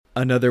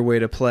Another Way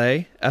to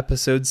Play,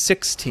 episode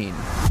 16.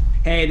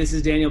 Hey, this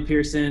is Daniel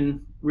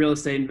Pearson, real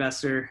estate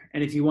investor.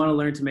 And if you want to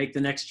learn to make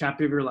the next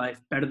chapter of your life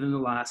better than the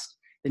last,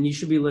 then you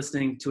should be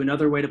listening to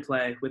Another Way to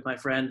Play with my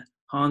friend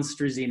Hans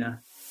Struzina.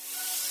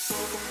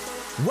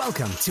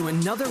 Welcome to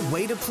Another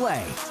Way to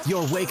Play,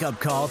 your wake-up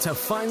call to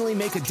finally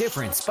make a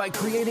difference by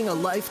creating a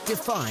life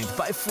defined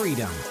by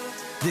freedom.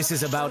 This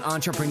is about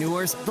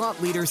entrepreneurs, thought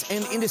leaders,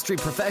 and industry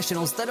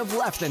professionals that have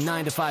left the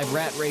 9-to-5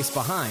 rat race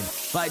behind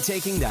by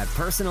taking that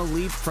personal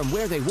leap from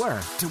where they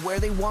were to where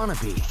they want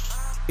to be.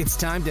 It's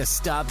time to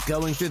stop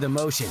going through the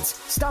motions,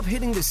 stop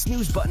hitting the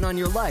snooze button on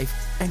your life,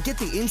 and get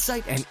the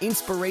insight and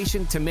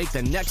inspiration to make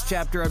the next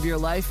chapter of your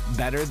life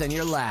better than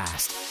your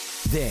last.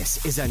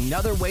 This is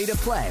Another Way to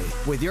Play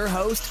with your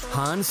host,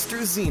 Hans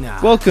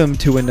Struzina. Welcome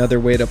to Another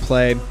Way to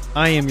Play.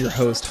 I am your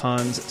host,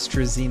 Hans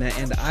Struzina,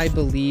 and I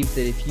believe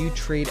that if you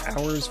trade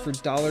hours for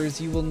dollars,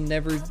 you will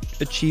never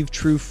achieve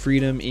true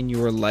freedom in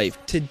your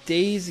life.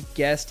 Today's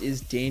guest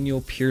is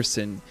Daniel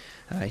Pearson.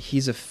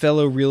 He's a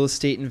fellow real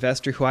estate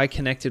investor who I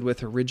connected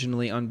with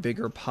originally on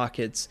Bigger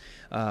Pockets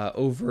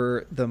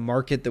over the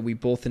market that we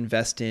both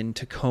invest in,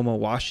 Tacoma,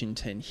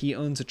 Washington. He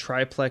owns a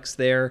triplex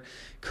there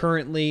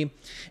currently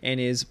and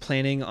is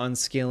planning on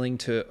scaling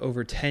to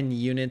over 10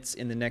 units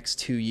in the next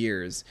 2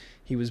 years.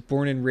 He was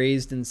born and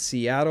raised in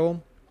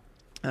Seattle.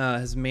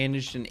 Has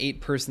managed an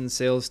 8-person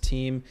sales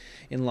team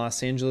in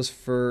Los Angeles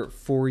for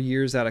 4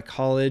 years out of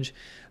college,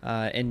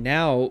 and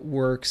now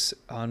works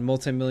on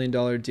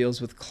multi-million-dollar deals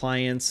with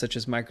clients such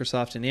as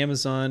Microsoft and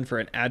Amazon for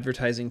an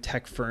advertising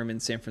tech firm in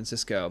San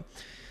Francisco.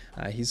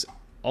 He's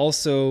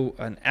also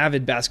an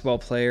avid basketball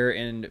player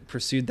and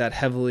pursued that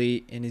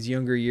heavily in his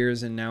younger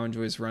years, and now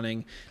enjoys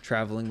running,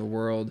 traveling the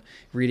world,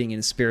 reading in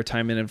his spare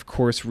time, and of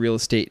course, real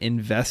estate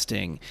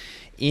investing.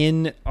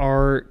 In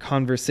our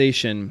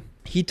conversation,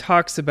 he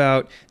talks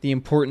about the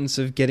importance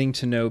of getting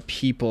to know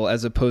people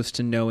as opposed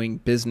to knowing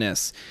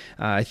business.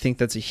 I think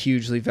that's a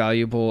hugely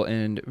valuable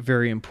and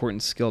very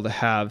important skill to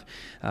have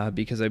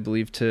because I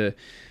believe to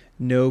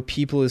know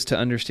people is to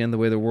understand the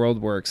way the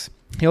world works.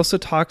 He also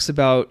talks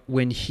about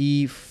when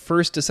he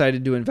first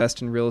decided to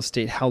invest in real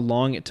estate, how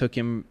long it took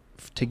him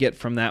to get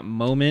from that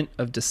moment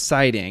of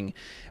deciding,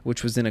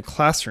 which was in a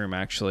classroom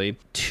actually,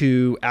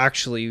 to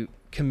actually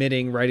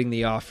committing, writing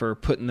the offer,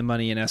 putting the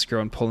money in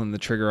escrow, and pulling the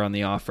trigger on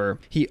the offer.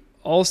 He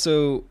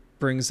also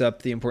brings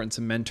up the importance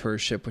of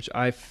mentorship, which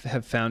I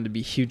have found to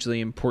be hugely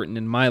important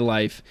in my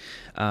life.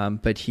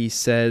 But he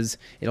says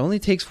it only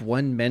takes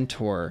one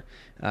mentor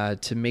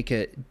to make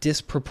a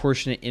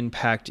disproportionate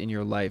impact in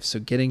your life. So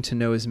getting to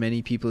know as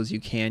many people as you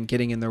can,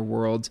 getting in their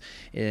worlds,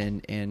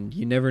 and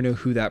you never know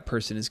who that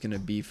person is going to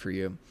be for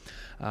you.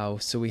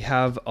 So we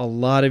have a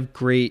lot of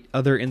great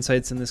other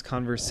insights in this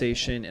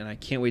conversation, and I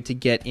can't wait to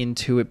get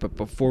into it. But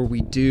before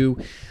we do,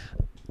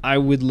 I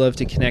would love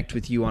to connect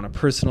with you on a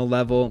personal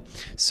level.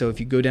 So if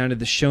you go down to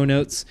the show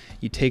notes,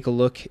 you take a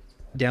look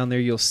down there,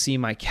 you'll see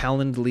my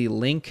Calendly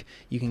link.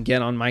 You can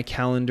get on my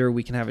calendar.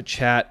 We can have a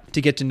chat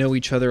to get to know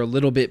each other a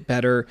little bit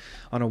better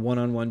on a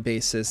one-on-one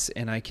basis.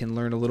 And I can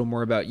learn a little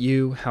more about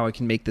you, how I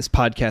can make this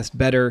podcast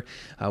better,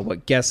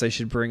 what guests I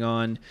should bring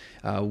on,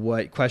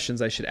 what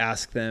questions I should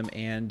ask them,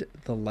 and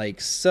the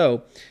like.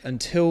 So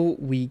until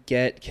we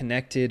get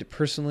connected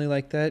personally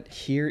like that,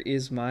 here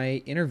is my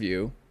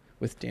interview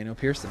with Daniel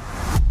Pearson.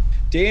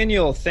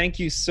 Daniel, thank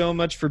you so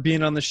much for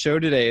being on the show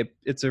today.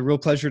 It's a real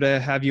pleasure to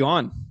have you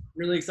on.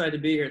 Really excited to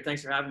be here.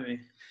 Thanks for having me.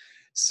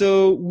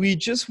 So we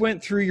just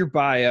went through your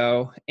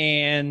bio,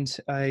 and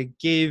I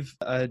gave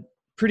a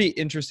pretty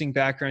interesting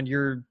background.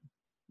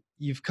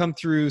 You've come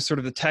through sort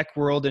of the tech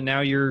world, and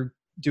now you're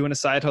doing a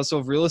side hustle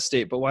of real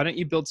estate. But why don't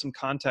you build some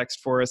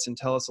context for us and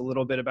tell us a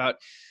little bit about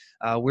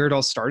where it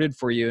all started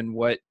for you and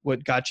what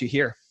got you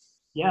here?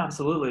 Yeah,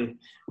 absolutely.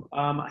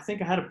 I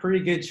think I had a pretty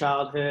good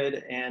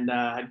childhood and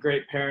had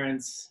great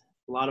parents.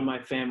 A lot of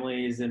my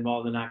family is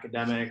involved in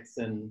academics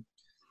and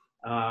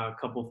a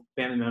couple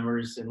family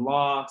members in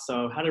law.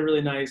 So had a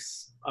really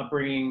nice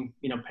upbringing.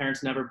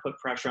 Parents never put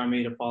pressure on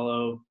me to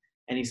follow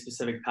any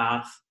specific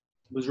path.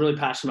 Was really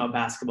passionate about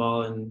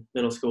basketball in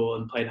middle school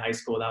and played in high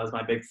school. That was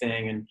my big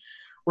thing, and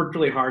worked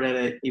really hard at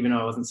it, even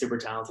though I wasn't super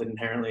talented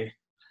inherently.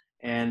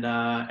 And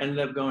ended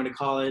up going to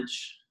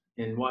college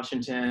in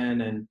Washington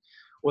and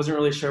wasn't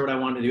really sure what I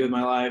wanted to do with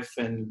my life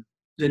and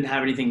didn't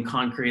have anything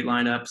concrete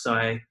lined up. So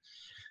I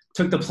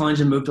took the plunge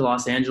and moved to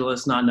Los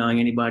Angeles, not knowing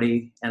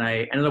anybody. And I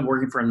ended up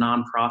working for a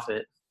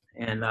nonprofit.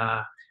 And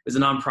it was a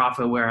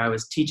nonprofit where I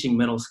was teaching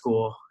middle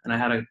school, and I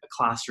had a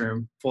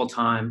classroom full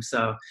time.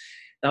 So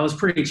that was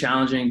pretty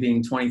challenging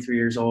being 23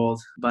 years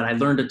old, but I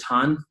learned a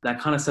ton.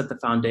 That kind of set the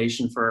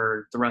foundation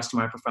for the rest of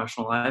my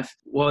professional life.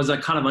 What was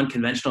kind of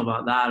unconventional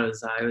about that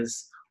is I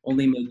was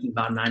only making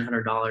about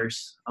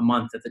 $900 a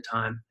month at the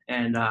time.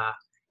 And,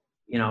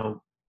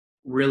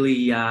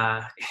 really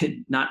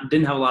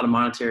didn't have a lot of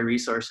monetary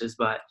resources,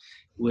 but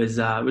was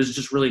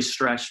just really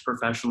stretched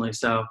professionally.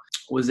 So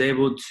was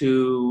able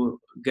to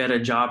get a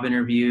job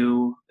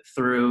interview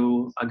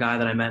through a guy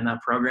that I met in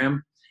that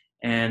program.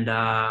 And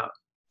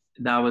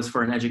that was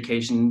for an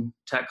education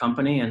tech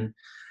company.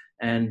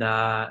 And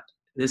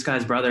this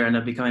guy's brother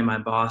ended up becoming my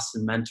boss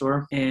and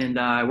mentor. And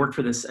I worked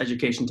for this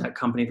education tech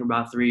company for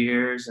about 3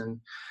 years and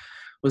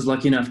was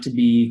lucky enough to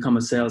become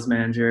a sales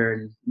manager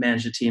and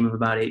manage a team of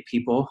about 8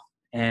 people.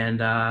 And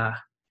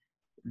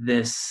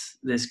this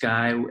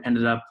guy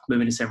ended up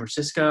moving to San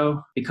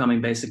Francisco,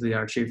 becoming basically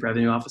our chief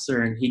revenue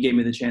officer. And he gave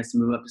me the chance to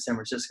move up to San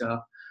Francisco.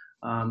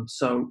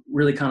 So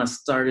really kind of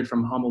started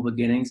from humble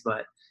beginnings,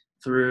 but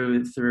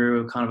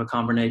through kind of a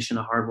combination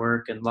of hard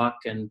work and luck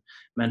and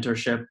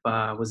mentorship,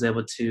 was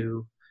able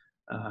to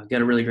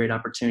get a really great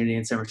opportunity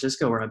in San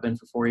Francisco, where I've been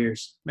for 4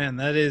 years. Man,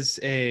 that is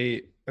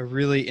a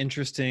really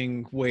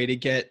interesting way to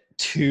get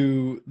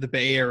to the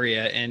Bay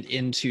Area and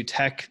into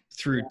tech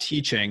through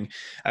teaching.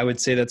 I would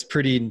say that's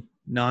pretty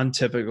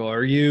non-typical.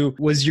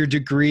 Was your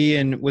degree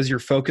and was your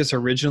focus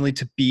originally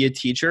to be a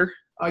teacher?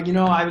 I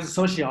was a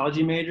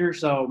sociology major,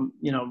 so,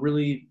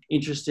 really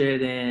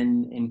interested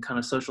in kind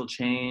of social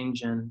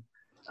change and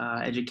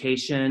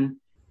education.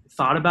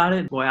 Thought about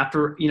it. Boy,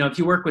 after, if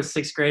you work with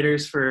 6th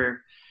graders for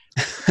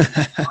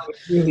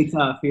it's really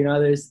tough.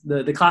 There's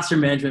the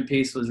classroom management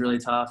piece was really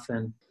tough,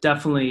 and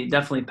definitely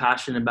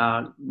passionate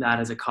about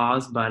that as a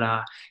cause. But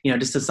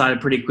just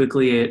decided pretty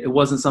quickly it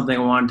wasn't something I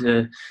wanted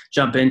to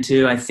jump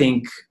into. I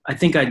think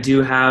I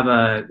do have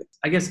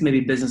I guess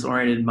maybe business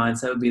oriented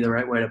mindset would be the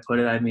right way to put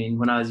it. I mean,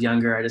 when I was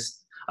younger,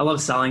 I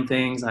love selling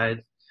things. I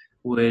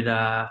would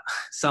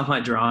sell my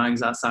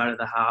drawings outside of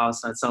the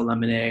house. I'd sell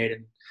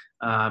lemonade,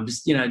 and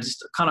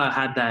just kind of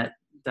had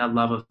that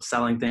love of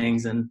selling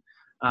things. And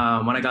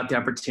when I got the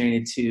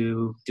opportunity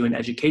to do an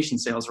education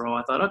sales role,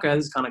 I thought, okay,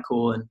 this is kind of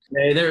cool. And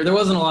there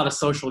wasn't a lot of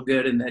social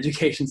good in the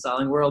education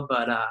selling world,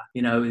 but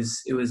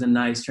it was a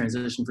nice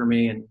transition for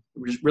me, and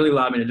just really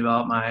allowed me to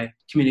develop my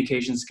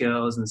communication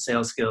skills and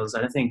sales skills.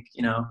 I think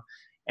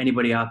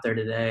anybody out there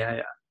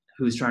today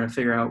who's trying to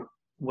figure out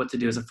what to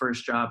do as a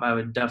first job, I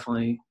would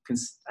definitely,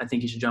 I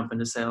think you should jump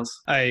into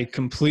sales. I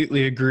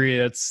completely agree.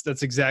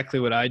 That's exactly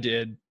what I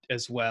did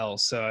as well.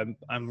 So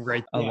I'm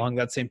right along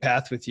that same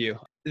path with you.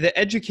 The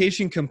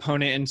education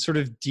component and sort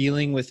of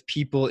dealing with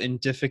people in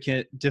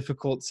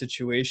difficult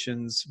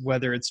situations,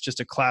 whether it's just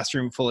a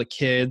classroom full of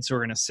kids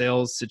or in a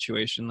sales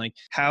situation, like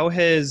how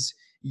has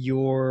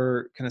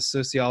your kind of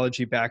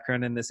sociology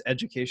background and this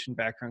education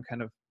background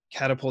kind of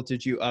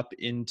catapulted you up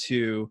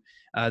into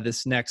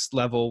this next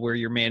level where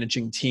you're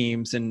managing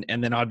teams and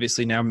then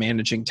obviously now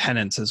managing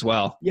tenants as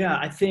well? Yeah,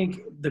 I think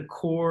the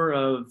core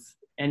of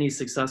any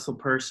successful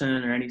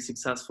person or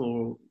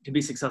to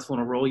be successful in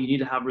a role, you need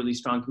to have really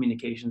strong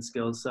communication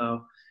skills.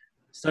 So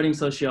studying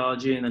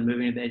sociology and then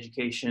moving to the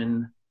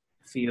education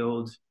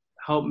field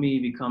helped me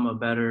become a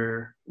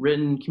better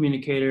written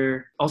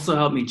communicator, also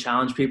helped me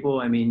challenge people.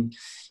 I mean,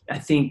 I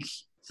think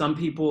some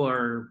people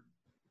are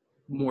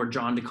more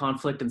drawn to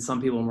conflict and some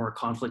people are more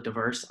conflict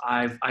averse.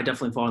 I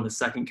definitely fall in the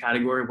second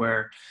category,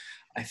 where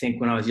I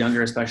think when I was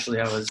younger, especially,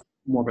 I was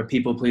more of a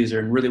people pleaser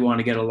and really wanted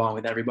to get along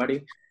with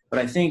everybody. But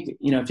I think,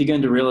 if you get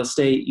into real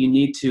estate, you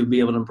need to be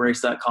able to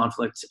embrace that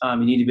conflict. You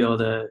need to be able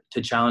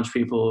to challenge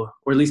people,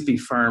 or at least be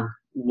firm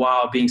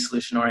while being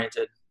solution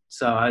oriented.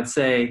 So I'd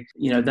say,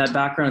 that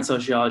background in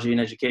sociology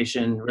and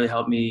education really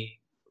helped me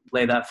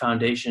lay that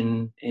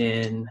foundation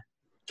in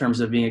terms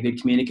of being a good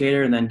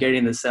communicator, and then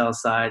getting the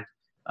sales side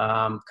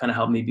kind of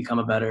helped me become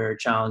a better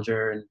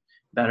challenger and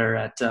better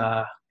at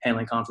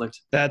handling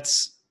conflict.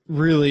 That's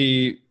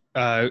really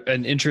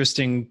an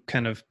interesting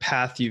kind of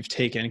path you've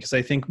taken, because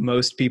I think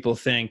most people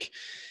think,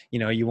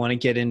 you want to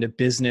get into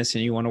business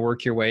and you want to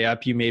work your way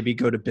up. You maybe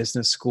go to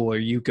business school, or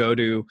you go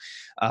to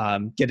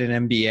get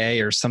an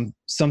MBA or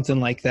something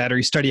like that, or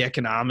you study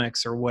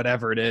economics or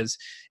whatever it is.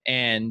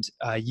 And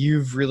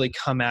you've really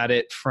come at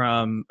it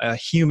from a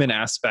human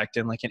aspect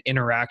and like an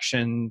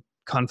interaction,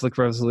 conflict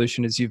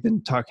resolution, as you've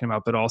been talking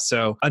about, but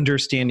also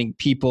understanding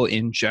people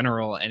in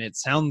general. And it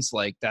sounds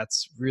like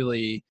that's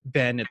really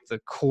been at the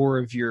core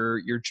of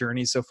your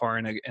journey so far,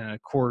 and a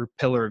core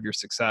pillar of your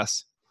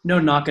success. No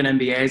knock on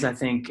MBAs. I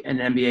think an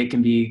MBA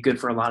can be good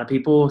for a lot of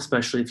people,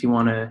 especially if you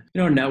want to,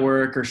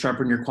 network or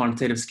sharpen your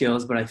quantitative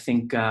skills. But I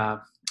think a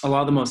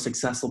lot of the most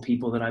successful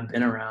people that I've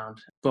been around,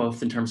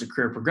 both in terms of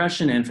career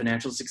progression and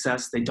financial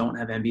success, they don't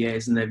have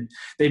MBAs, and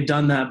they've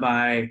done that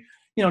by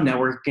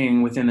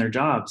networking within their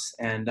jobs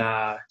and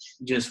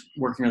just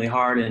working really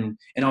hard and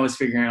always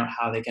figuring out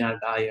how they can add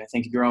value. I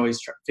think if you're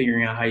always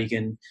figuring out how you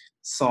can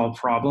solve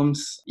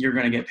problems, you're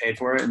going to get paid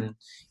for it. And,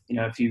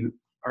 if you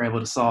are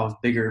able to solve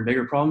bigger and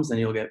bigger problems, then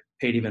you'll get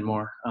paid even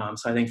more.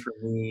 So I think for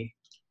me,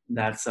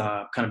 that's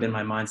kind of been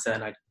my mindset,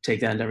 and I take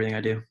that into everything I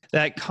do.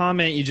 That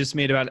comment you just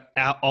made about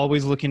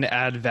always looking to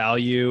add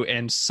value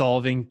and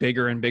solving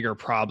bigger and bigger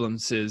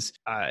problems is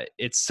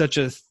it's such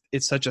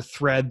a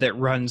thread that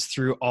runs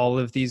through all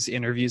of these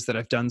interviews that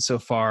I've done so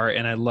far.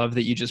 And I love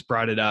that you just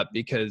brought it up,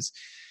 because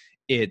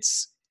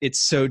it's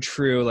so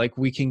true. Like,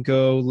 we can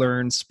go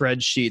learn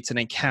spreadsheets and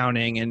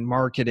accounting and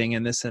marketing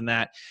and this and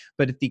that,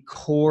 but at the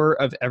core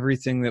of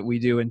everything that we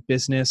do in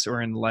business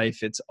or in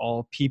life, it's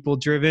all people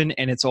driven,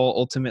 and it's all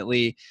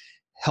ultimately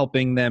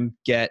helping them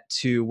get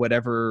to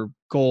whatever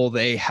goal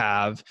they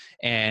have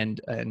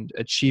and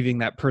achieving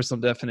that personal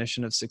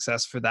definition of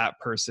success for that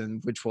person,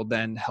 which will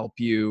then help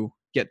you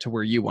get to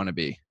where you want to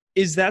be.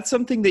 Is that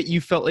something that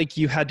you felt like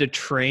you had to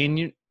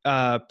train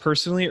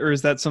personally, or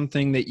is that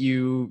something that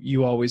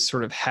you always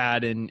sort of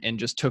had and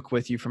just took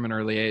with you from an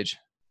early age?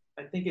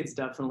 I think it's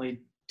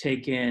definitely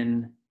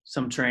taken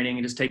some training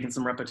and just taken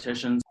some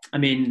repetitions. I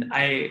mean,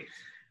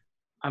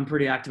 I'm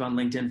pretty active on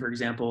LinkedIn, for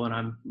example, and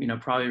I'm,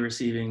 probably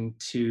receiving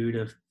 2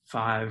 to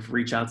 5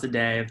 reach outs a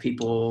day of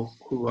people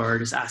who are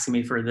just asking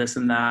me for this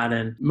and that.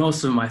 And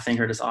most of them I think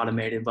are just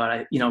automated,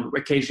 but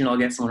occasionally I'll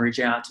get someone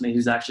reaching out to me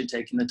who's actually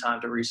taking the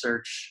time to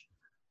research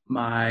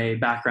my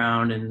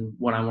background and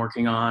what I'm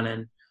working on.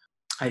 And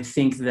I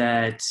think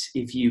that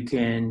if you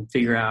can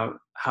figure out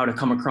how to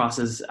come across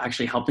as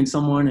actually helping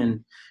someone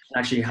and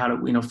actually how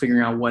to,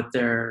 figuring out what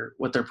their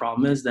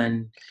problem is,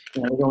 then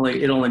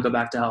it only go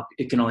back to help.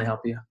 It can only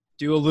help you.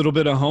 Do a little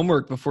bit of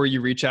homework before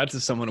you reach out to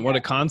someone. Yeah. What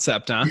a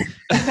concept, huh?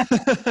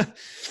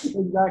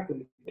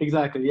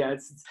 Exactly. Yeah.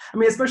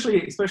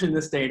 Especially in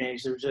this day and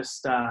age, there's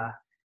just,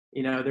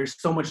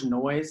 there's so much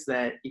noise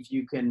that if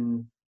you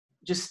can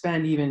just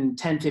spend even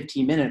 10,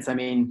 15 minutes,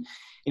 when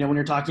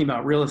you're talking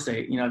about real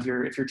estate, if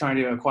you're trying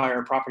to acquire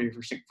a property,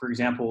 for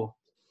example,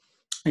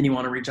 and you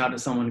want to reach out to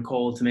someone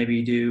cold to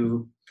maybe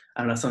do,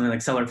 something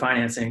like seller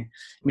financing.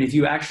 If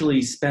you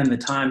actually spend the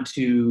time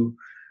to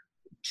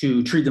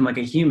treat them like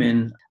a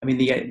human,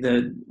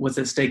 the what's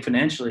at stake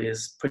financially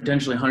is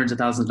potentially hundreds of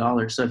thousands of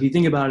dollars. So if you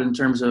think about it in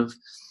terms of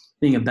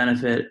being a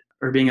benefit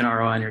or being an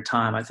ROI on your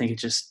time, I think it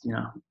just,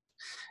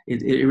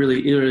 it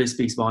really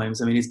speaks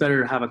volumes. It's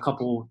better to have a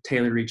couple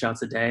tailored reach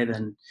outs a day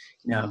than,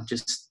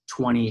 just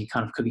 20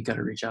 kind of cookie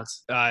cutter reach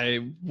outs.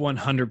 I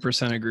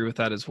 100% agree with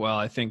that as well.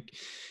 I think,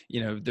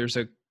 there's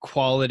a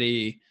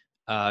quality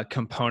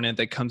component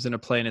that comes into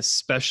play, and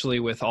especially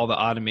with all the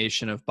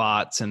automation of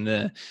bots and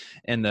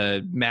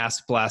the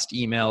mass blast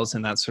emails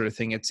and that sort of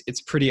thing,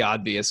 it's pretty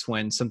obvious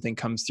when something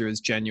comes through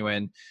as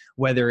genuine,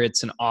 whether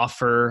it's an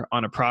offer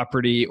on a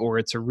property or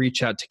it's a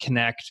reach out to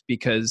connect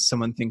because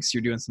someone thinks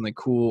you're doing something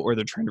cool or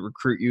they're trying to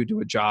recruit you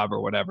to a job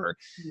or whatever.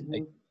 Mm-hmm.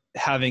 Like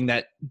having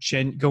that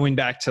going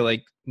back to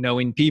like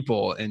knowing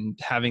people and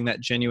having that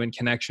genuine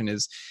connection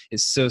is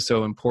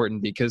so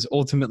important, because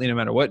ultimately, no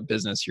matter what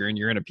business you're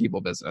in a people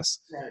business.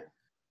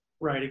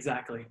 Right,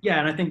 exactly. Yeah,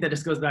 and I think that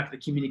just goes back to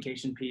the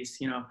communication piece.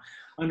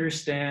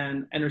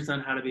 Understand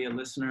how to be a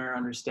listener.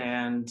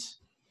 Understand,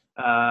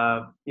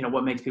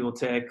 what makes people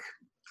tick.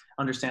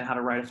 Understand how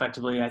to write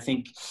effectively. I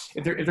think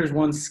if there's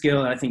one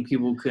skill that I think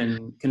people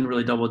can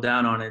really double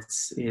down on,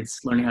 it's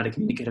learning how to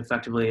communicate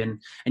effectively, and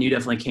you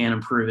definitely can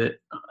improve it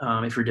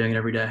if you're doing it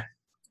every day.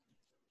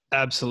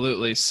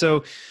 Absolutely.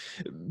 So,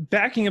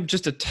 backing up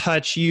just a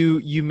touch,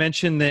 you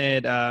mentioned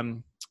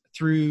that.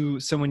 Through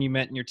someone you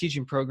met in your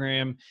teaching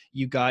program,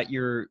 you got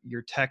your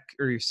tech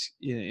or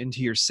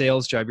into your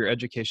sales job, your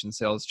education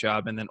sales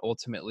job. And then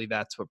ultimately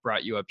that's what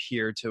brought you up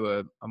here to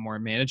a more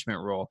management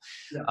role.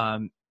 Yeah.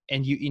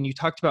 And you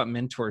talked about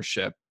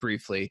mentorship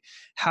briefly.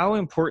 How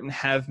important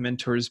have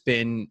mentors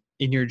been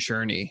in your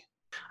journey?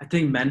 I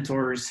think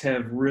mentors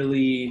have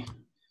really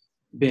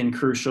been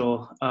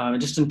crucial,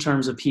 just in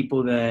terms of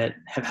people that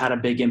have had a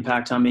big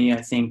impact on me.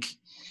 I think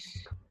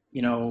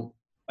all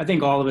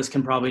of us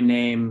can probably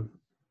name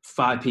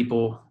 5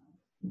 people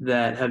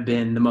that have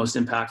been the most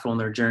impactful in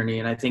their journey.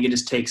 And I think it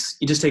just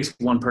takes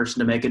one person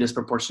to make a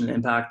disproportionate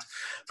impact.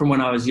 From when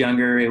I was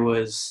younger, it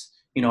was,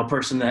 a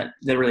person that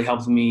really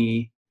helped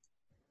me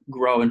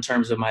grow in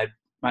terms of my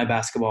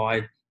basketball.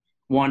 I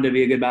wanted to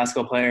be a good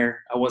basketball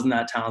player. I wasn't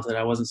that talented.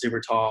 I wasn't super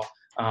tall.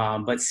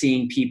 But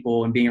seeing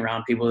people and being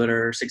around people that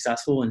are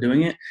successful and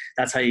doing it,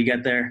 that's how you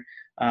get there.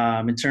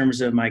 In terms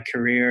of my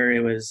career,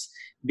 it was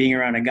being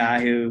around a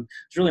guy who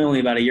was really only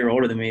about a year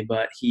older than me,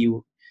 but he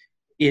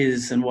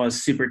is and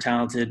was super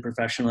talented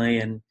professionally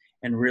and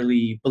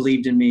really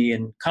believed in me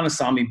and kind of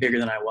saw me bigger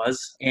than I was.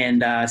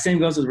 And same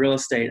goes with real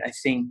estate. I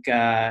think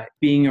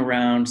being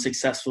around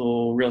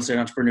successful real estate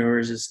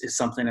entrepreneurs is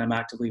something I'm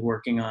actively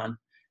working on,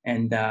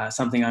 and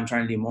something I'm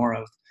trying to do more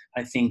of.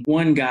 I think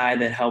one guy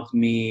that helped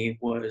me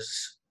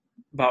was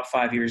about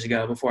 5 years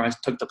ago, before I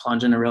took the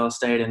plunge into real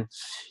estate. And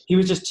he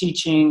was just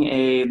teaching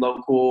a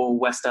local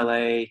West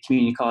LA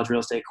community college real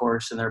estate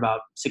course. And there were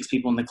about 6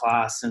 people in the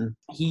class. And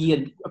he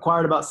had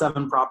acquired about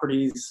 7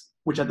 properties,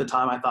 which at the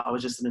time I thought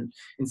was just an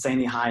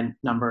insanely high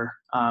number.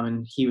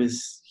 And he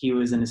was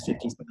in his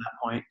 50s at that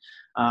point.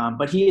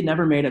 But he had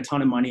never made a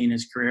ton of money in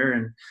his career.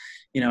 And,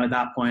 at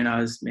that point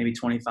I was maybe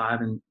 25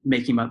 and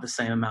making about the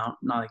same amount.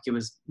 Not like it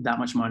was that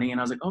much money.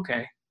 And I was like,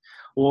 okay,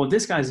 well, if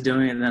this guy's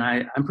doing it, then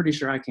I'm pretty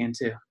sure I can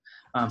too.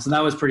 So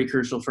that was pretty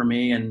crucial for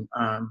me, and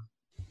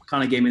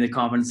kind of gave me the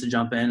confidence to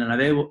jump in. And I've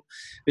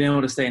been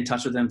able to stay in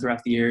touch with him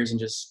throughout the years and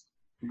just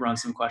run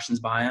some questions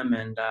by him.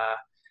 And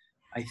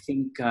I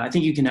think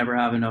you can never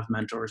have enough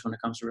mentors when it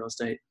comes to real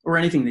estate or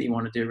anything that you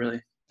want to do,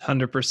 really.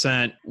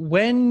 100%.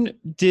 When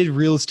did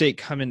real estate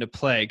come into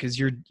play? Because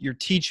you're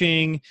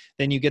teaching,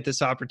 then you get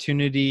this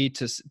opportunity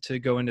to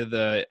go into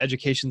the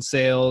education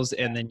sales,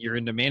 and then you're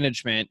into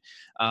management.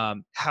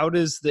 How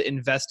does the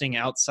investing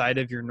outside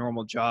of your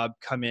normal job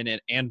come in,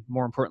 and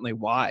more importantly,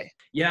 why?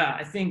 Yeah,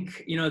 I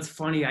think, it's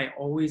funny. I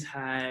always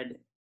had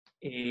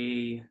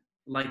a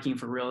liking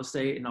for real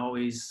estate and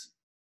always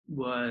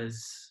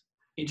was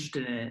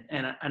interested in it.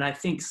 And I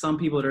think some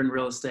people that are in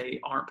real estate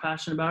aren't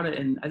passionate about it.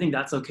 And I think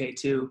that's okay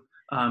too.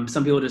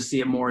 Some people just see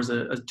it more as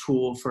a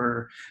tool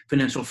for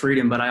financial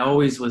freedom, but I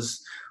always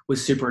was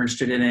super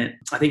interested in it.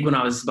 I think when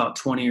I was about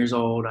 20 years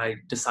old, I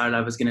decided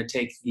I was going to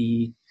take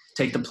the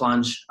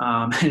plunge.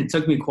 And it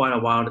took me quite a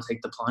while to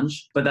take the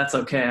plunge, but that's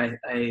okay.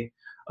 I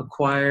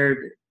acquired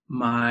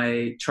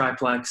my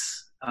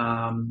triplex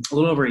a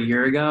little over a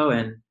year ago.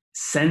 And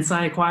since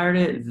I acquired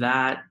it,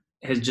 that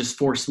has just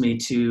forced me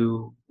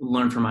to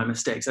learn from my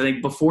mistakes. I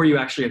think before you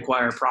actually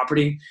acquire a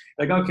property,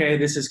 like, okay,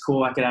 this is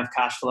cool. I could have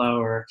cash flow,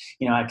 or,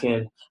 I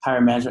could hire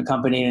a management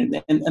company, and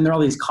there are all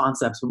these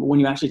concepts. But when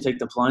you actually take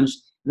the plunge,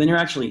 then you're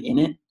actually in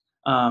it.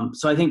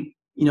 So I think,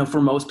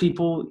 for most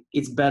people,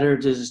 it's better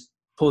to just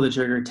pull the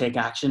trigger, take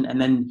action, and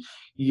then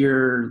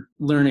your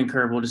learning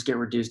curve will just get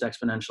reduced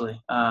exponentially.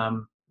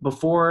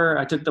 Before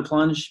I took the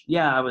plunge,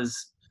 I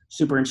was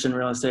super interested in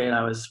real estate.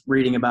 I was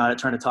reading about it,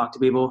 trying to talk to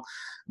people.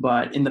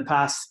 But in the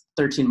past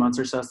 13 months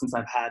or so since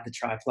I've had the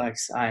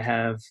triplex, I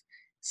have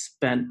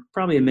spent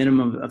probably a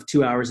minimum of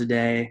 2 hours a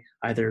day,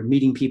 either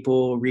meeting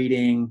people,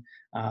 reading,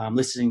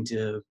 listening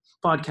to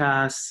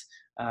podcasts,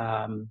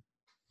 and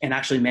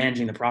actually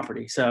managing the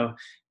property. So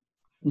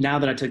now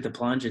that I took the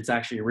plunge, it's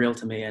actually real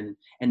to me. And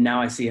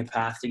now I see a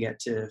path to get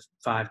to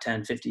 5,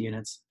 10, 50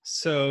 units.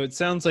 So it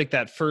sounds like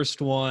that first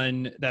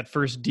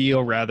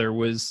deal rather,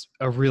 was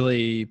a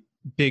really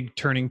big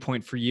turning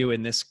point for you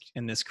in this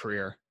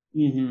career.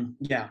 Mm-hmm.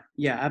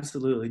 Yeah,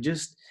 absolutely.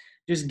 Just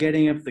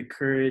getting up the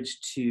courage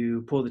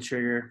to pull the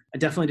trigger. I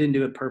definitely didn't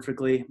do it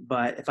perfectly,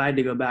 but if I had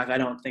to go back, I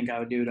don't think I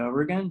would do it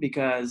over again,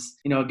 because,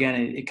 again,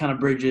 it kind of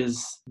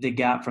bridges the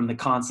gap from the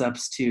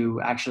concepts to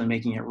actually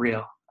making it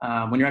real.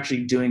 When you're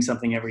actually doing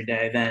something every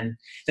day, then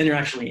you're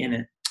actually in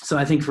it. So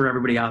I think for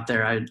everybody out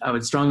there, I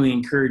would strongly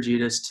encourage you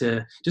just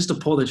to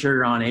pull the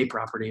trigger on a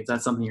property if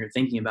that's something you're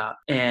thinking about.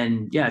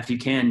 And if you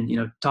can,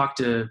 talk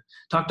to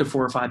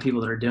 4 or 5 people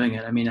that are doing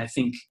it. I mean, I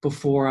think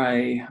before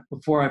I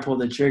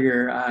pulled the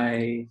trigger,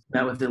 I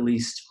met with at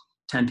least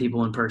 10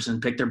 people in person,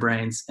 picked their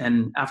brains.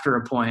 And after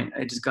a point,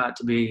 it just got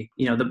to be,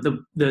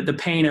 the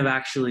pain of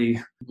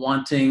actually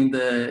wanting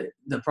the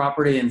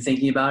property and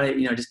thinking about it,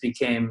 just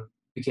became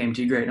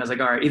too great. And I was like,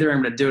 all right, either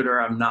I'm going to do it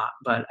or I'm not,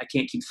 but I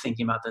can't keep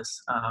thinking about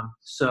this.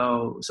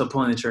 So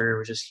pulling the trigger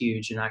was just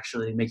huge, and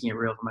actually making it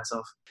real for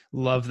myself.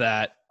 Love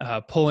that.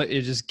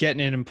 Just getting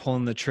in and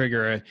pulling the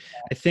trigger.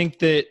 I think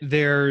that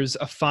there's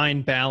a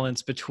fine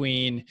balance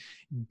between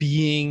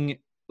being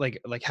like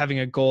having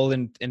a goal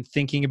and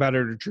thinking about it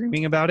or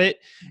dreaming about it,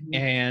 mm-hmm.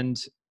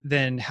 and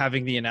then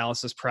having the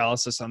analysis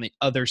paralysis on the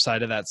other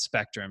side of that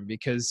spectrum,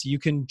 because you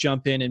can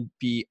jump in and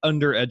be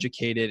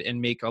undereducated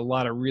and make a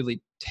lot of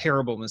really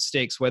terrible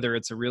mistakes, whether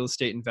it's a real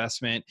estate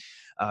investment,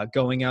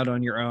 going out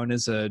on your own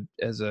as a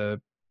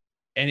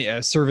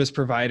service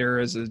provider,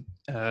 as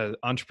a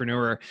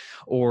entrepreneur,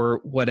 or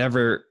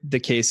whatever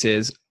the case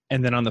is.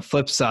 And then on the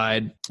flip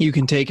side, you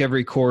can take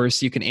every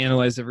course, you can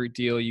analyze every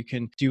deal, you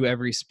can do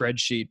every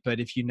spreadsheet. But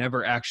if you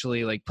never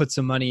actually put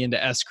some money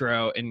into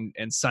escrow and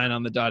sign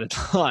on the dotted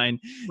line,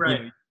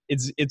 right,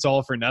 it's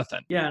all for nothing.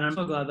 Yeah. And I'm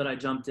so glad that I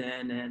jumped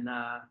in, and,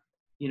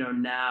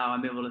 now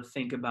I'm able to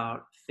think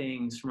about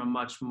things from a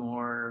much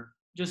more,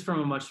 just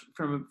from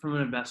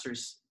an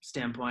investor's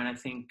standpoint. I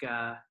think,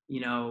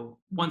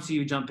 once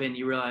you jump in,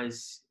 you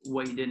realize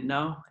what you didn't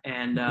know.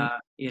 And,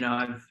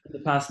 I've, the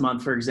past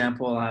month, for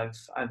example,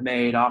 I've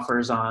made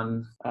offers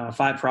on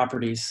 5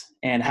 properties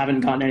and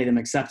haven't gotten any of them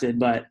accepted.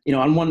 But,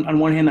 on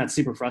one hand, that's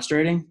super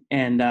frustrating.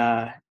 And,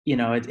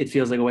 it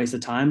feels like a waste of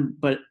time,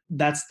 but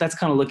that's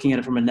kind of looking at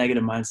it from a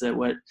negative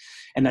mindset,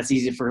 and that's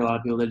easy for a lot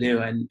of people to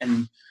do.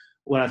 And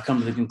what I've come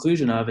to the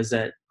conclusion of is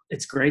that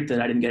it's great that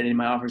I didn't get any of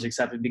my offers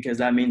accepted, because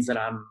that means that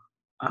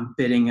I'm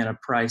bidding at a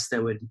price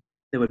that would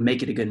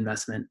make it a good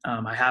investment.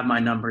 I have my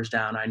numbers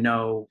down. I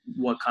know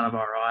what kind of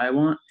ROI I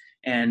want.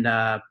 And,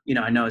 I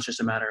know it's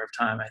just a matter of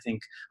time. I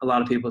think a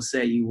lot of people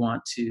say you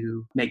want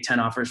to make 10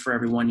 offers for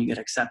every one you get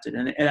accepted.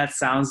 And that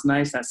sounds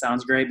nice. That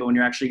sounds great. But when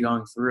you're actually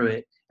going through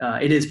it,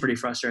 it is pretty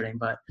frustrating.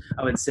 But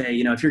I would say,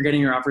 if you're getting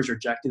your offers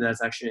rejected,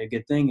 that's actually a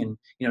good thing. And,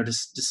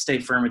 just stay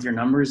firm with your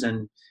numbers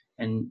and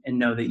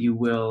know that you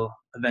will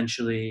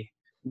eventually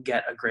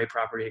get a great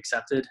property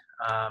accepted.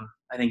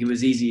 I think it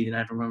was easy, and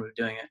I remember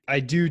doing it.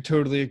 I do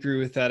totally agree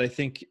with that. I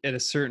think at a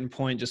certain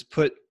point, just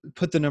put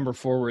the number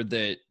forward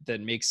that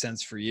makes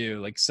sense for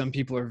you. Like, some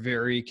people are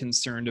very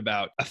concerned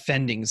about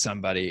offending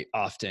somebody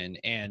often,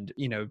 and,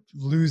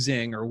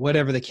 losing, or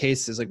whatever the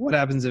case is. Like, what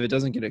happens if it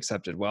doesn't get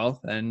accepted?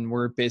 Well, then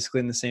we're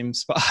basically in the same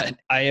spot.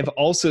 I have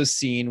also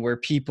seen where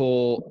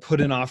people put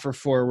an offer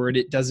forward,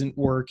 it doesn't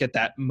work at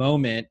that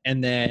moment,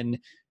 and then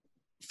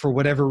for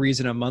whatever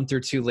reason, a month or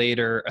two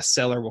later, a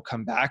seller will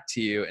come back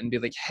to you and be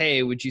like,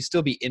 hey, would you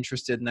still be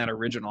interested in that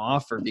original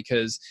offer?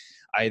 Because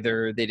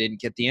either they didn't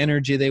get the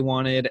energy they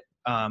wanted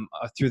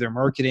through their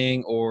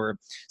marketing, or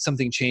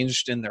something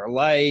changed in their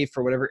life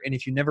or whatever. And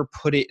if you never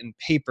put it in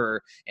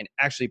paper and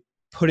actually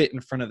put it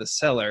in front of the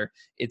seller,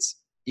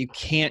 you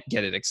can't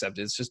get it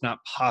accepted. It's just not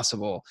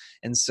possible.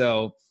 And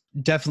so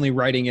definitely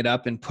writing it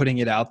up and putting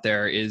it out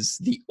there is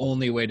the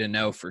only way to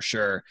know for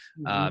sure.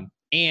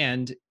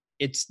 And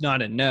it's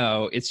not a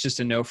no, it's just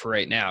a no for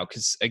right now.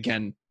 Because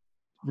again,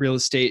 real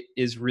estate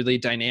is really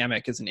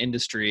dynamic as an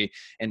industry,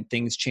 and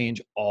things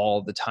change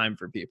all the time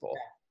for people.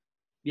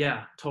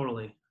 Yeah,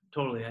 totally.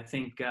 I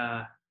think,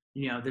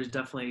 there's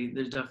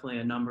definitely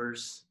a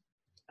numbers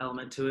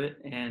element to it.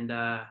 And,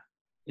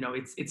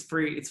 it's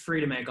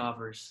free to make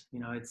offers.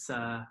 It's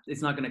not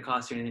going to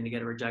cost you anything to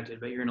get it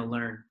rejected, but you're going to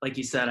learn. Like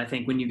you said, I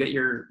think when you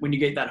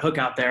get that hook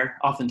out there,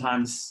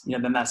 oftentimes,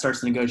 then that starts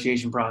the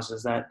negotiation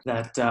process,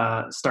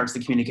 that starts the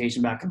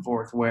communication back and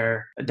forth,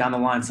 where down the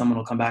line, someone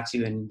will come back to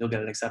you and you'll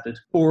get it accepted.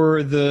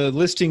 Or the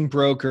listing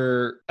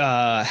broker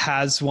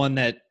has one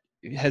that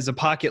has a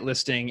pocket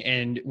listing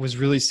and was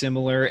really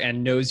similar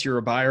and knows you're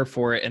a buyer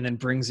for it, and then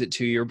brings it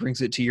to you or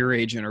brings it to your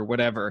agent or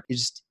whatever.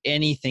 Just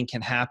anything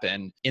can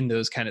happen in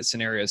those kind of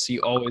scenarios. So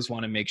you always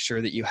want to make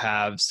sure that you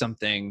have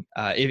something.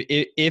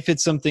 If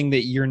it's something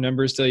that your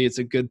numbers tell you it's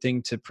a good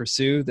thing to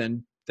pursue,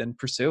 then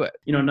pursue it.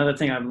 Another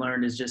thing I've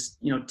learned is just,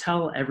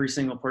 tell every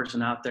single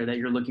person out there that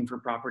you're looking for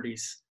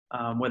properties,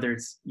 whether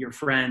it's your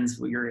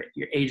friends, your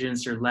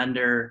agents, your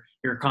lender,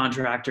 your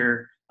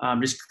contractor.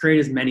 Just create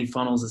as many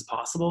funnels as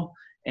possible.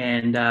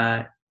 And,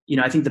 I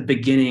think the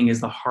beginning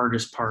is the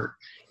hardest part.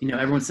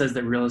 Everyone says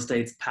that real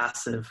estate's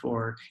passive,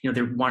 or,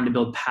 they're wanting to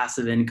build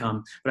passive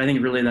income, but I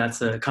think really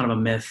that's a kind of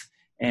a myth.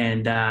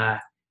 And,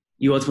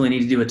 you ultimately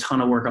need to do a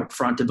ton of work up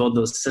front to build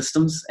those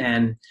systems.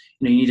 And,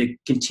 you need to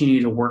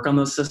continue to work on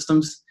those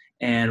systems.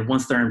 And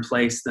once they're in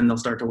place, then they'll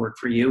start to work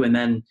for you. And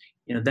then,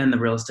 then the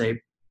real estate,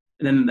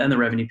 and then the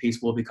revenue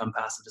piece will become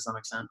passive to some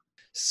extent.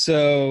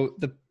 So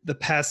the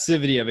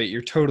passivity of it,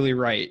 you're totally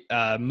right.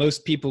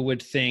 Most people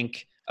would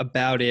think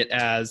about it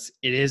as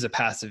it is a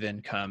passive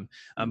income.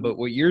 But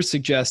what you're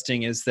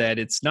suggesting is that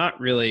it's not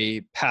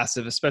really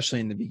passive,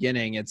 especially in the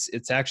beginning.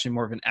 It's actually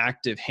more of an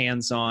active,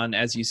 hands-on,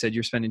 as you said,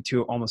 you're spending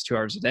almost 2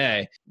 hours a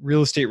day,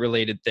 real estate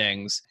related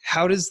things.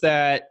 How does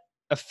that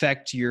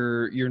affect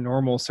your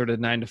normal sort of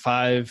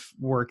 9-to-5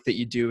 work that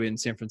you do in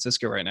San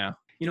Francisco right now?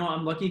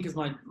 I'm lucky because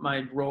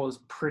my role is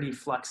pretty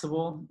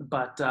flexible,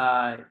 but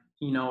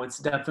it's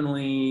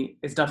definitely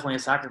a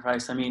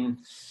sacrifice. I mean,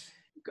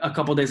 a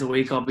couple of days a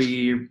week, I'll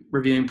be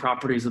reviewing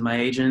properties with my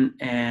agent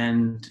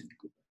and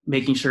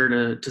making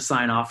sure to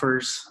sign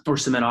offers, or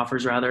submit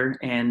offers rather.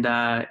 And,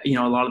 a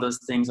lot of those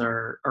things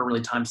are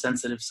really time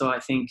sensitive. So I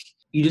think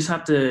you just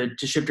have to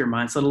shift your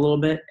mindset a little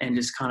bit and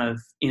just kind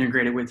of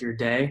integrate it with your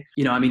day.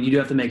 You do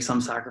have to make some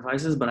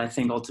sacrifices, but I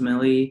think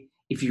ultimately,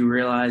 if you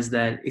realize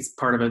that it's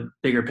part of a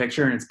bigger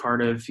picture and it's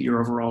part of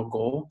your overall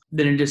goal,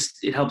 then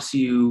it helps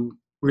you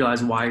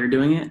realize why you're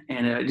doing it,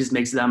 and it just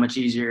makes it that much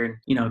easier. And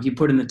if you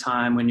put in the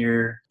time when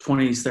you're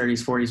 20s,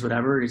 30s, 40s,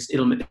 whatever,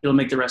 it'll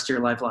make the rest of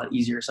your life a lot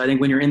easier. So I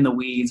think when you're in the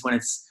weeds, when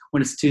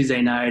it's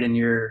Tuesday night and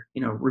you're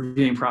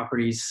reviewing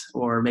properties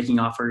or making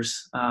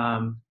offers,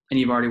 and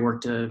you've already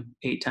worked a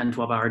 8, 10,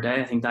 12-hour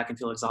day, I think that can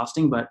feel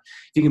exhausting. But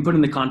if you can put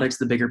in the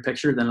context of the bigger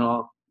picture, then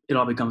it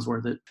all becomes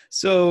worth it.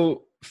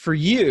 So for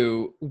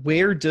you,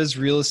 where does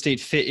real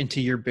estate fit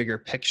into your bigger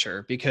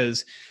picture?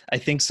 Because I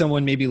think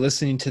someone may be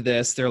listening to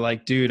this, they're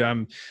like, dude,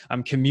 I'm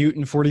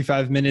commuting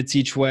 45 minutes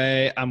each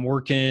way. I'm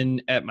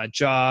working at my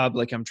job.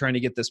 Like, I'm trying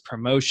to get this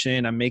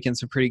promotion. I'm making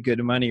some pretty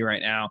good money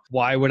right now.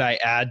 Why would I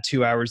add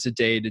 2 hours a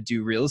day to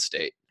do real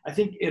estate? I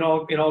think it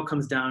all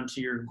comes down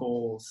to your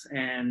goals.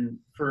 And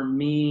for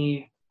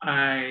me,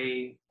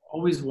 I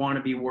always want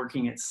to be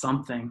working at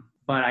something,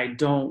 but I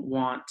don't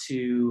want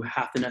to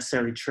have to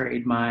necessarily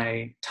trade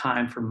my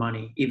time for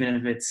money, even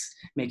if it's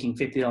making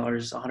 $50,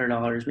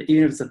 $100, but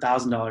even if it's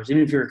 $1,000,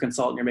 even if you're a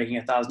consultant, you're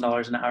making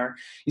 $1,000 an hour,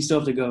 you still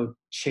have to go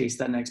chase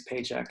that next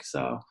paycheck.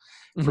 So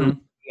for me,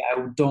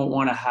 I don't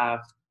want to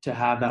have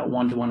that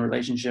one-to-one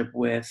relationship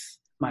with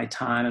my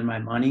time and my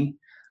money.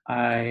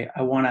 I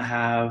want to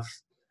have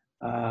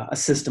a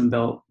system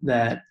built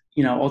that,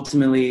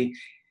 ultimately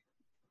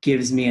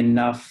gives me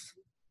enough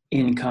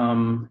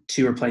income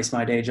to replace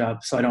my day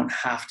job, so I don't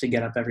have to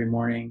get up every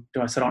morning,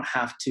 so I don't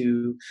have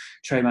to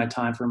trade my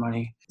time for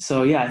money.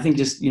 So yeah, I think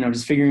just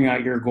figuring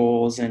out your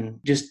goals and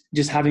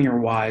just having your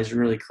why is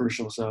really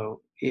crucial. So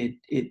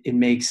it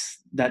makes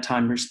that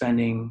time you're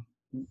spending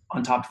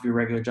on top of your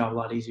regular job a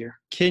lot easier.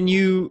 Can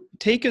you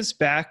take us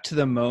back to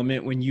the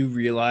moment when you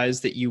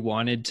realized that you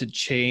wanted to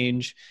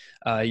change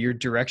your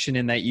direction,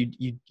 in that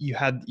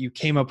you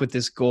came up with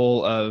this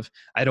goal of,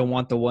 I don't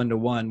want the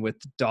one-to-one with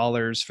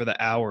dollars for the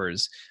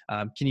hours.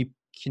 Can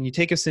you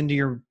take us into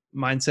your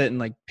mindset and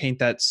like paint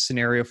that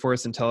scenario for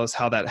us and tell us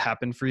how that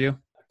happened for you?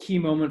 A key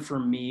moment for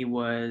me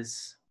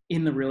was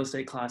in the real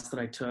estate class that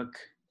I took.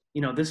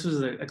 this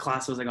was a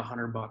class that was like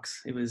 $100.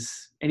 It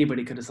was,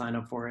 anybody could have signed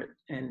up for it.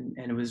 And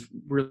it was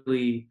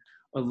really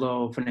a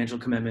low financial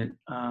commitment.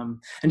 And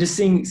just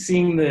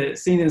seeing the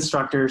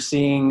instructor,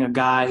 seeing a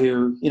guy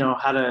who,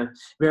 had a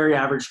very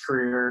average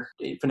career,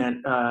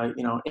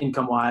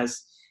 income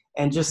wise,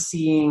 and just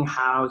seeing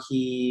how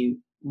he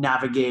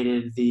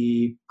navigated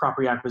the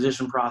property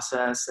acquisition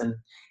process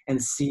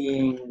and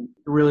seeing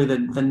really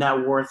the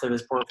net worth of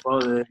his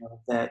portfolio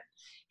that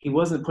he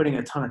wasn't putting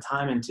a ton of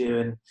time into.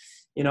 And,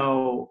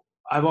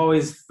 I've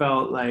always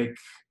felt like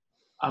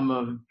I'm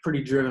a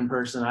pretty driven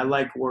person. I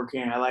like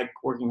working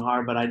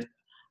hard, but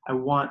I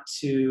want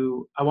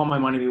my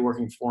money to be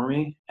working for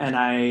me, and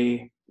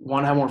I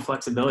want to have more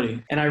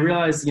flexibility. And I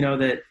realized,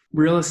 that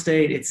real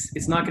estate,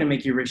 it's not going to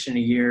make you rich in a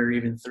year or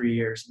even 3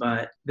 years,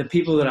 but the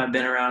people that I've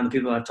been around, the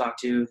people that I've talked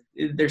to,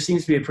 there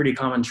seems to be a pretty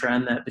common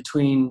trend that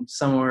between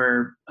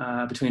 5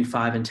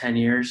 and 10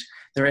 years,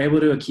 they're able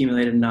to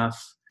accumulate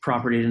enough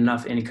property and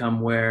enough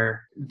income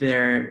where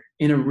they're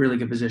in a really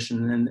good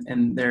position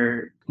and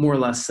they're more or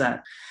less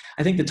set.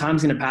 I think the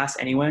time's going to pass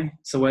anyway.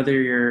 So whether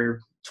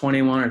you're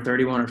 21 or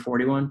 31 or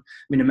 41,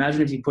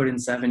 imagine if you put in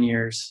 7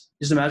 years,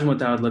 just imagine what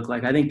that would look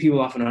like. I think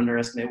people often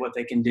underestimate what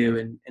they can do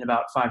in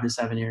about 5 to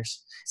 7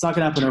 years. It's not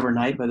going to happen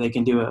overnight, but they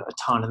can do a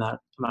ton in that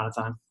amount of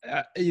time.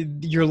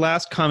 Your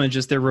last comment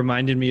just there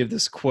reminded me of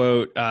this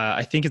quote.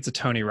 I think it's a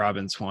Tony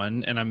Robbins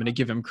one, and I'm going to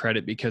give him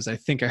credit because I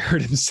think I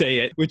heard him say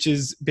it, which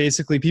is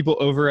basically people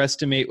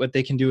overestimate what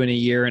they can do in a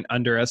year and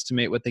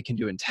underestimate what they can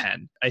do in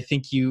 10. I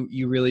think you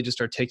really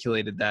just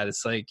articulated that.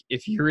 It's like,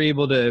 if you're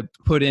able to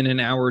put in an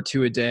hour or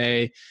two a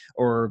day,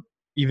 or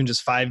even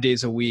just 5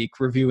 days a week,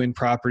 reviewing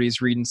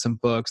properties, reading some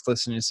books,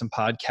 listening to some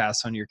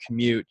podcasts on your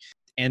commute,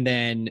 and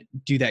then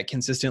do that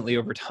consistently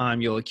over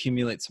time, you'll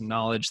accumulate some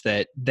knowledge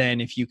that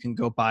then if you can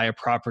go buy a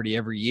property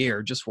every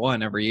year, just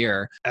one every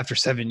year, after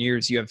 7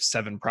 years, you have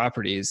 7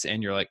 properties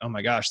and you're like, oh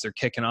my gosh, they're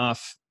kicking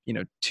off,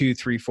 $200,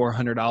 $300,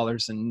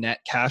 $400 in net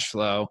cash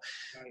flow.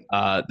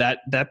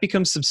 That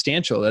becomes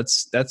substantial.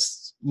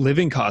 That's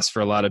living costs for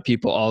a lot of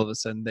people all of a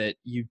sudden that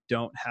you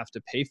don't have to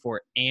pay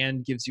for,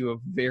 and gives you a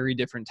very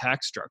different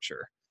tax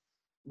structure.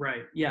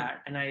 Right. Yeah.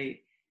 And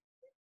I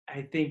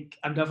think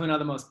I'm definitely not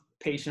the most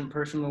patient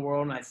person in the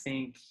world. And I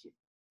think,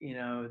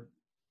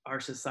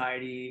 our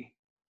society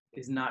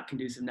is not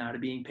conducive now to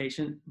being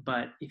patient.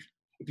 But if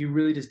you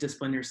really just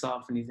discipline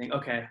yourself and you think,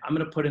 okay, I'm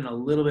going to put in a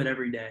little bit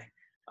every day,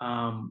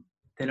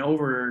 then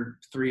over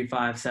 3,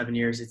 5, 7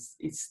 years,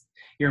 it's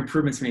your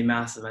improvement's going to be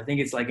massive. I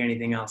think it's like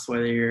anything else,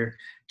 whether you're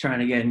trying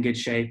to get in good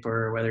shape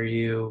or whether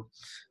you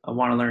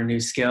want to learn a new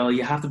skill,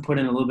 you have to put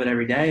in a little bit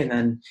every day. And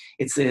then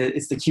it's the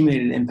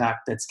accumulated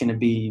impact that's going to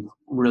be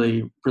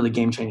really, really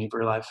game changing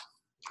for your life.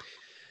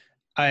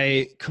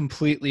 I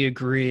completely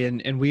agree.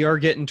 And we are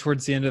getting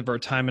towards the end of our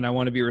time, and I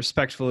want to be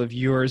respectful of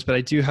yours, but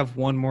I do have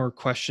one more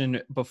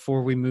question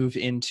before we move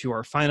into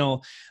our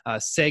final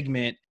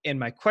segment. And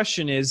my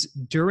question is,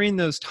 during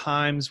those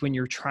times when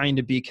you're trying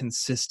to be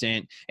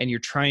consistent and you're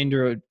trying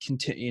to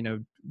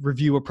continue,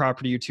 review a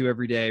property or two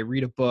every day,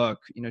 read a book,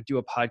 do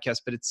a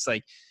podcast, but it's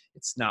like,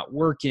 it's not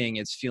working.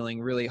 It's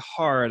feeling really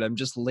hard. I'm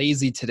just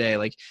lazy today.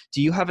 Like,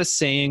 do you have a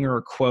saying or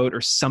a quote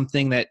or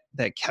something that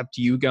kept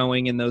you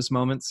going in those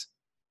moments?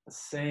 A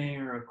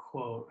saying or a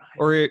quote.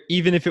 Or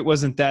even if it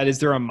wasn't that, is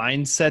there a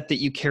mindset that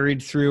you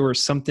carried through or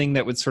something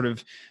that would sort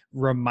of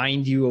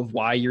remind you of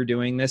why you're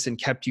doing this and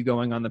kept you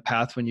going on the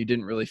path when you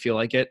didn't really feel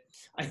like it?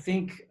 I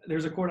think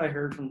there's a quote I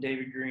heard from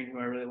David Green, who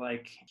I really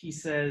like. He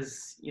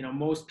says,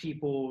 most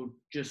people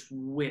just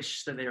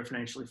wish that they were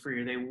financially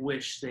free, or they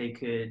wish they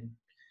could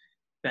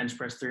bench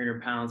press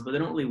 300 pounds, but they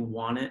don't really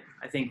want it.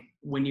 I think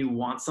when you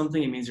want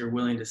something, it means you're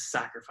willing to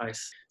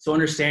sacrifice. So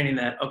understanding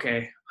that,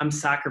 okay, I'm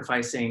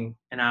sacrificing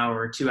an hour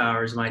or 2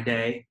 hours of my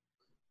day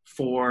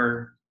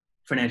for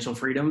financial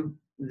freedom,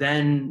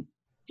 then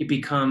it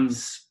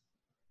becomes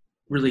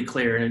really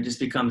clear, and it just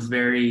becomes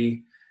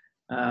very,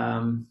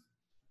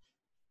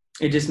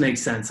 it just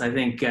makes sense. I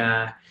think,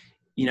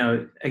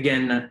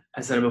 again,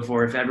 I said it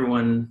before, if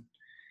everyone,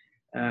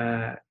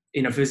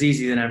 if it was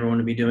easy, then everyone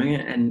would be doing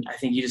it. And I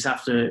think you just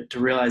have to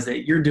realize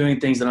that you're doing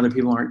things that other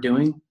people aren't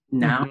doing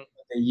now,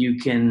 that you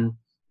can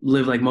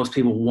live like most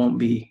people won't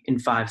be in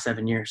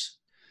 5-7 years.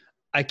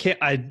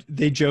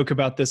 They joke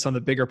about this on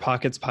the Bigger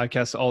Pockets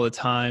podcast all the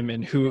time,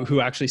 and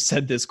who actually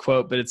said this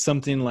quote, but it's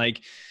something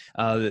like,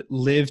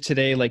 live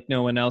today like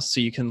no one else, so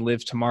you can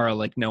live tomorrow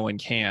like no one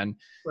can.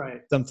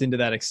 Right. Something to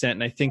that extent.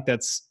 And I think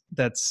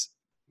that's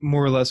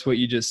more or less what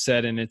you just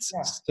said. And it's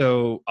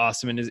so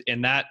awesome.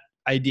 And that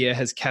idea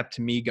has kept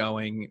me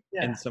going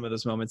in some of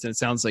those moments. And it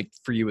sounds like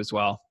for you as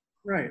well.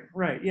 Right.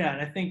 Yeah.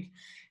 And I think,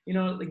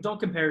 don't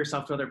compare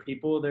yourself to other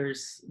people.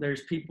 There's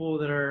people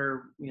that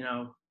are,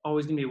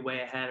 always going to be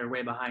way ahead or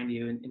way behind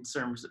you in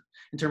terms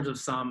of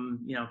some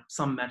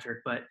metric,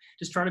 but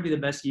just try to be the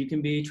best you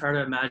can be. Try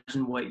to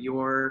imagine what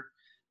your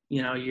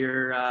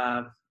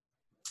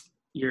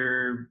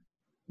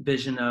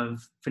vision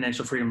of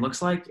financial freedom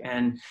looks like,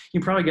 and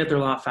you can probably get there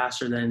a lot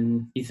faster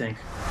than you think.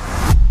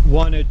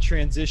 Want to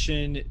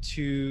transition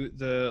to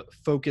the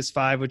Focus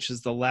 5, which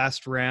is the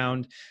last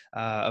round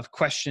of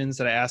questions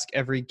that I ask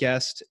every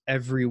guest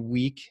every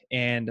week.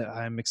 And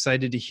I'm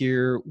excited to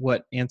hear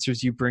what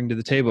answers you bring to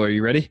the table. Are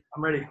you ready?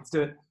 I'm ready. Let's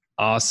do it.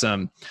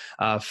 Awesome.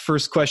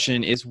 First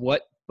question is,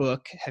 what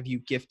book have you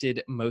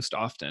gifted most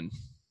often?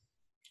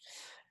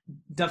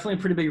 Definitely a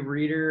pretty big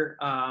reader.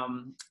 I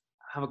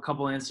have a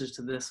couple answers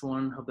to this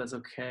one. Hope that's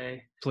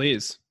okay.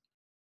 Please.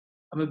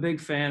 I'm a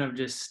big fan of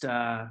just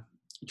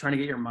trying to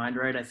get your mind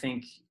right. I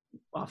think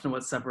often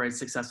what separates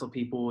successful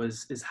people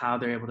is how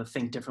they're able to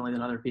think differently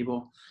than other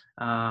people.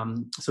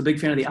 So big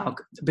fan of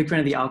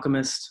The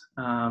Alchemist.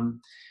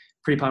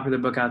 Pretty popular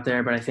book out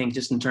there, but I think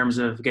just in terms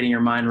of getting your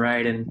mind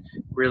right and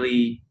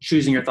really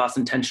choosing your thoughts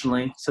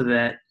intentionally so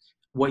that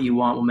what you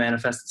want will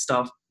manifest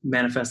itself.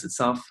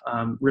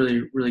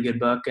 Really, really good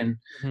book. And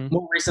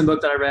more recent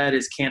book that I read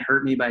is Can't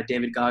Hurt Me by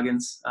David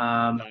Goggins.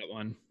 That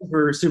one.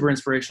 Super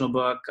inspirational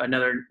book.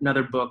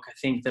 Another book I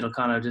think that'll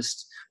kind of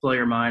just blow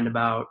your mind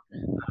about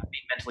being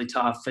mentally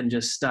tough and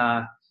just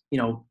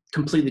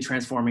completely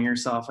transforming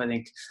yourself. I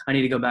think I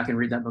need to go back and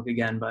read that book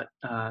again, but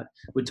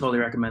would totally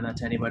recommend that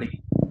to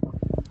anybody.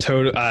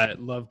 I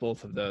love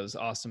both of those.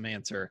 Awesome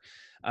answer.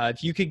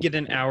 If you could get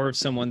an hour of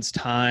someone's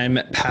time,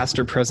 past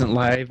or present,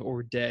 live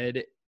or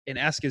dead, and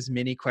ask as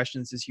many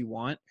questions as you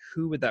want,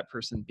 who would that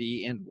person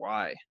be and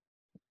why?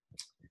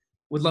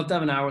 Would love to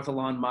have an hour with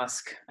Elon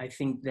Musk. I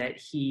think that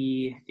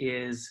he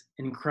is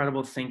an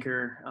incredible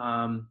thinker.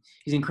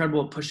 He's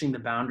incredible at pushing the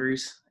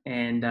boundaries,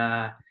 and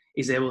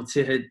he's able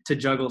to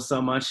juggle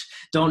so much.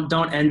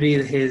 Don't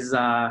envy his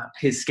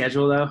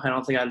schedule though. I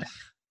don't think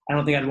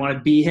I'd want to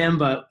be him,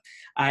 but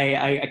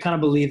I kind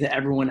of believe that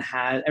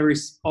every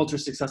ultra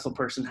successful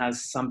person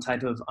has some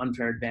type of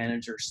unfair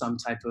advantage or some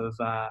type of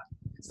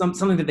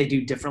something that they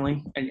do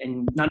differently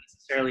and not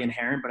necessarily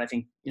inherent, but I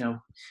think,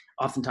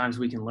 oftentimes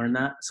we can learn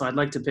that. So I'd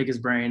like to pick his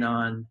brain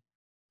on,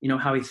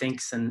 how he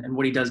thinks and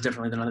what he does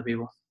differently than other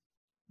people.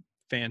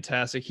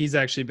 Fantastic. He's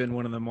actually been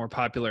one of the more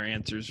popular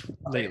answers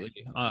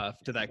lately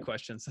to that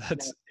question. So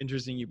that's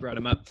interesting you brought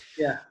him up.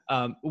 Yeah.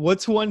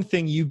 What's one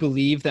thing you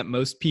believe that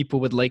most people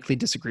would likely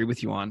disagree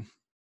with you on?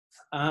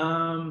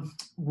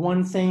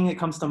 One thing that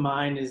comes to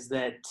mind is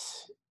that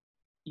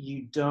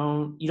you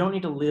don't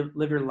need to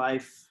live your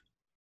life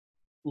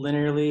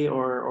linearly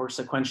or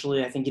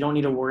sequentially. I think you don't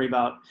need to worry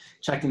about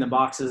checking the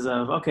boxes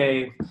of,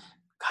 okay,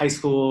 high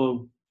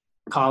school,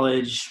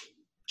 college,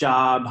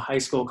 job, high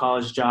school,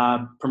 college,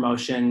 job,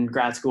 promotion,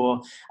 grad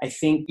school. I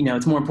think,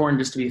 it's more important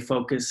just to be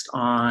focused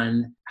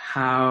on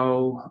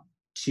how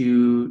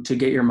to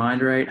get your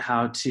mind right,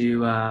 how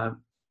to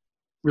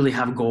really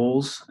have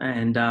goals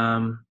and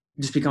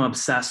just become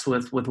obsessed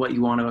with what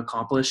you want to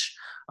accomplish.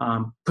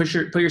 Put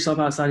yourself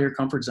outside of your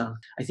comfort zone.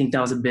 I think that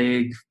was a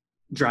big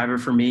driver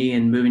for me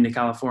in moving to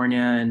California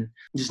and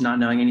just not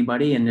knowing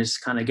anybody and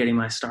just kind of getting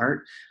my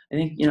start. I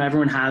think,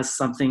 everyone has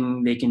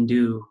something they can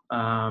do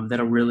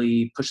that'll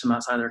really push them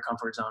outside of their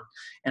comfort zone.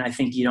 And I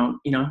think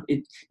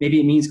maybe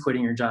it means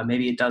quitting your job,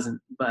 maybe it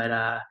doesn't,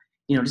 but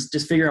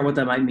just figure out what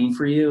that might mean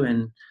for you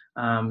and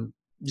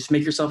just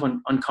make yourself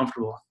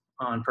uncomfortable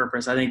on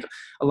purpose. I think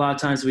a lot of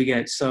times we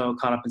get so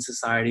caught up in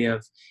society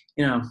of,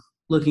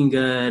 looking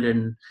good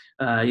and,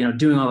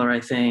 doing all the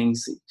right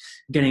things,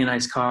 getting a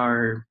nice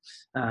car,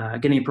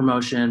 getting a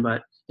promotion,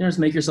 but, just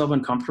make yourself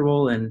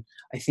uncomfortable. And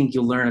I think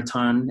you'll learn a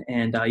ton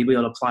and you'll be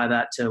able to apply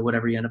that to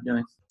whatever you end up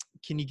doing.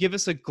 Can you give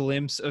us a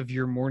glimpse of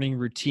your morning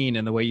routine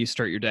and the way you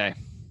start your day?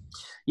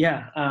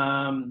 Yeah.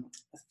 The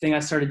thing I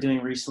started doing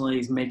recently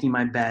is making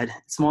my bed.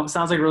 It sounds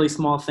like a really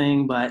small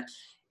thing, but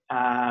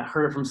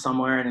heard it from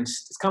somewhere, and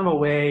it's kind of a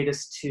way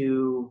just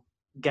to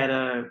get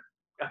a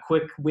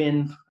quick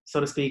win, so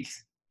to speak,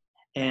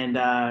 and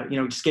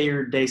just get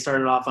your day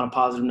started off on a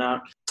positive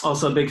note.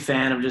 Also a big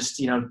fan of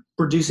just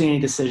reducing any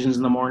decisions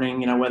in the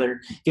morning. Whether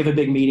you have a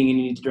big meeting and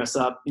you need to dress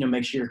up,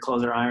 make sure your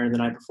clothes are ironed the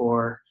night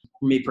before.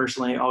 For me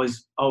personally,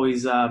 always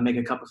make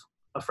a cup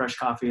of fresh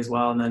coffee as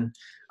well, and then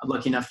I'm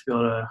lucky enough to be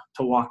able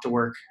to walk to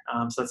work.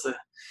 So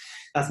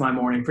that's my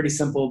morning. Pretty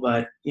simple,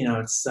 but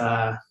it's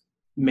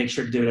make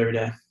sure to do it every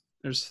day.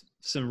 There's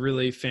some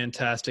really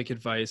fantastic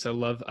advice. I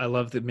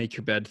love the make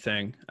your bed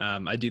thing.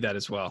 I do that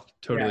as well.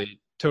 Totally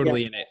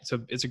in it.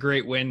 So it's a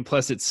great win.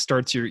 Plus it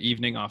starts your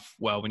evening off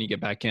well when you get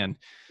back in.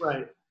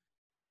 Right.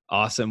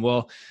 Awesome.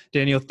 Well,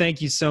 Daniel,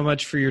 thank you so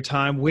much for your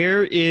time.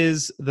 Where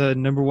is the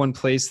number one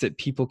place that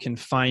people can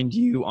find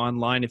you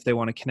online if they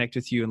want to connect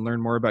with you and learn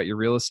more about your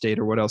real estate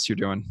or what else you're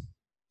doing?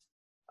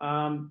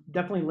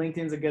 Definitely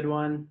LinkedIn's a good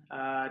one.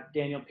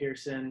 Daniel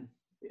Pearson.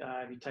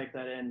 If you type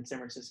that in San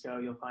Francisco,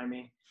 you'll find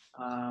me.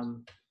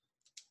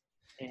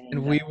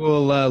 And we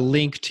will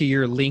link to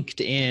your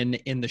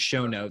LinkedIn in the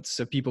show notes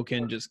so people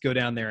can just go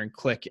down there and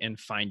click and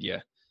find you.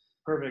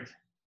 Perfect.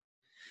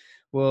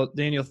 Well,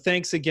 Daniel,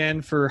 thanks again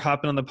for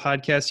hopping on the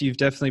podcast. You've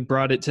definitely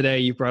brought it today.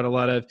 You brought a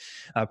lot of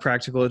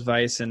practical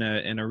advice and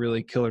a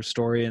really killer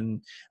story.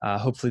 And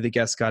hopefully the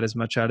guests got as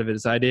much out of it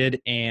as I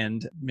did.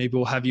 And maybe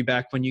we'll have you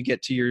back when you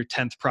get to your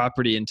 10th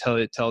property and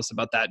tell us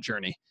about that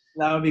journey.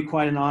 That would be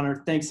quite an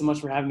honor. Thanks so much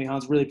for having me,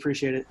 Hans. Really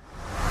appreciate it.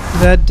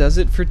 That does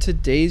it for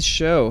today's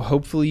show.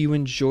 Hopefully you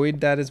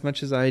enjoyed that as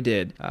much as I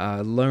did.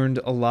 Learned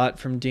a lot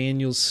from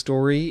Daniel's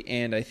story,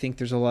 and I think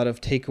there's a lot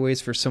of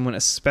takeaways for someone,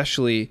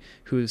 especially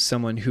who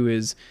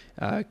is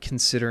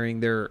considering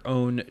their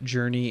own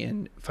journey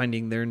and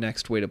finding their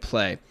next way to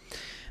play.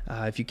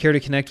 If you care to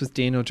connect with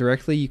Daniel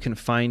directly, you can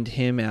find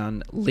him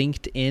on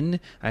LinkedIn.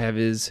 I have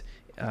his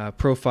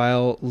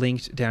profile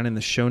linked down in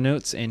the show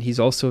notes, and he's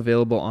also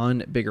available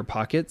on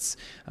BiggerPockets,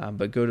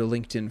 but go to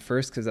LinkedIn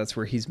first because that's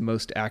where he's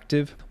most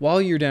active.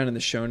 While you're down in the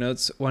show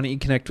notes, why don't you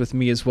connect with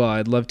me as well?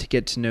 I'd love to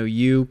get to know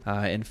you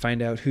and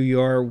find out who you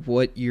are,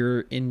 what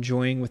you're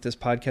enjoying with this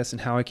podcast,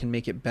 and how I can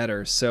make it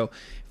better. So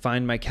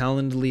find my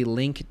Calendly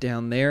link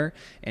down there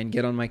and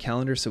get on my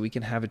calendar so we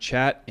can have a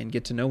chat and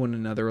get to know one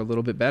another a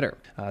little bit better.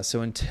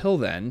 So until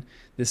then,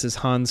 this is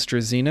Hans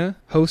Strazina,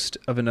 host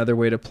of Another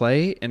Way to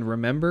Play, and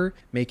remember,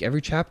 make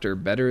every chapter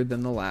better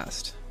than the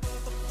last.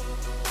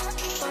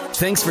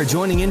 Thanks for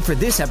joining in for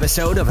this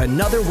episode of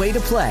Another Way to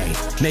Play,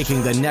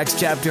 making the next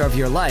chapter of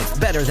your life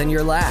better than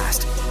your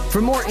last.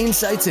 For more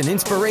insights and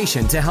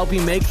inspiration to help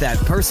you make that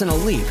personal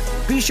leap,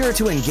 be sure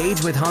to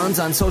engage with Hans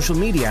on social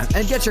media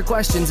and get your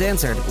questions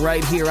answered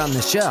right here on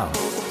the show.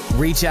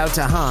 Reach out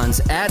to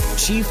Hans at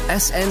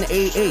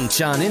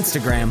ChiefSNAH on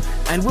Instagram,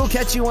 and we'll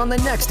catch you on the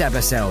next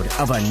episode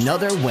of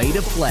Another Way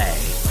to Play.